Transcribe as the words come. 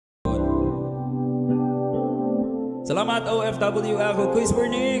Salamat OFW ako, Quiz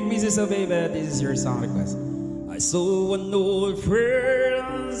Bernick, Mrs. Baby, this is your song request. I saw an old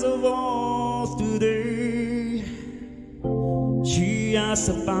friend of ours today. She asked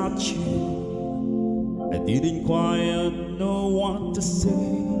about you. I didn't quite know what to say.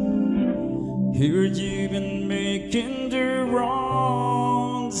 Heard you've been making the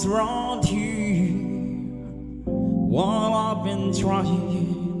rounds round here, while I've been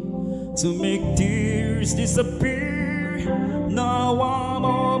trying to make tears disappear. Now I'm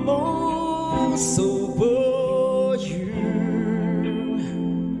almost over you.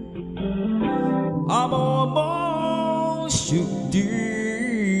 I'm almost shook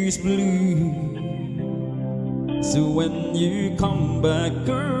this blue. So when you come back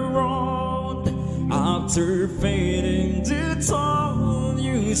around, after fading the town,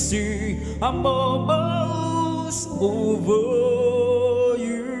 you see I'm almost over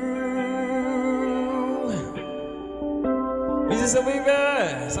you. This is a baby.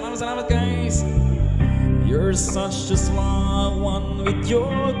 Salamat guys. You're such a sly one with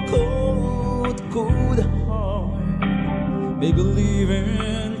your cold heart. Baby,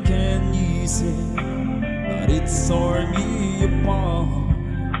 leaving can easy, but it's tore me apart.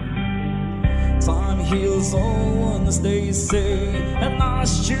 Time heals all wounds, they say, and I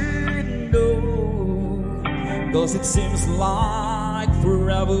should know, 'cause it seems like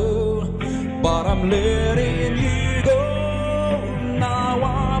forever, but I'm letting you go. Now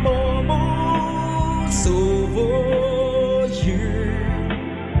I'm almost over you.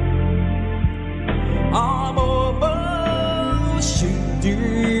 I'm almost shook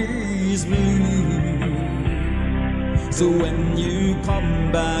this blue. So when you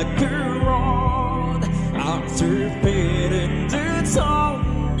come back around, after fading the town,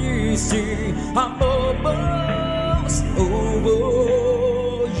 you see I'm almost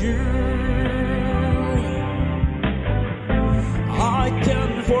over you. I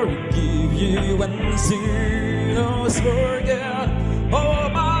can forgive you when sinners forget all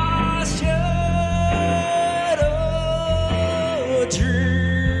my shattered dreams.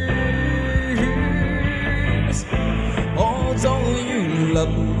 Although you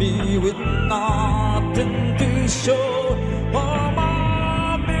love me with nothing to show, all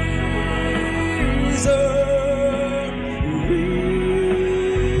my misery.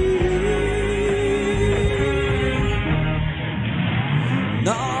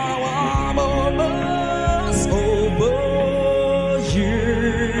 Now I'm almost over you.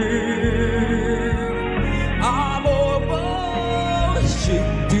 I'm almost shook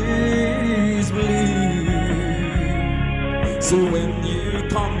this blue. So when you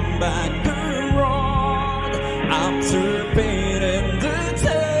come back around, after fading the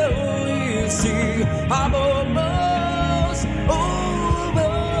tail, you see I'm almost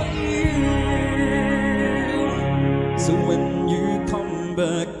over you. So when you come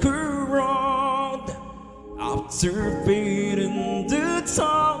back around, after fading the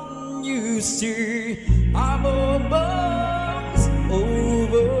town, you see I'm almost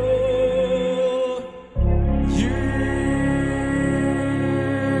over you.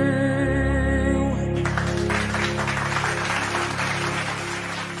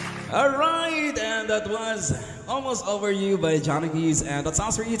 Alright, and that was Almost Over You by Janno, and that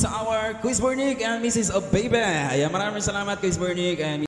sounds for you to our Quiz Bernick and Mrs. Baby. Maraming salamat Quiz Bernick and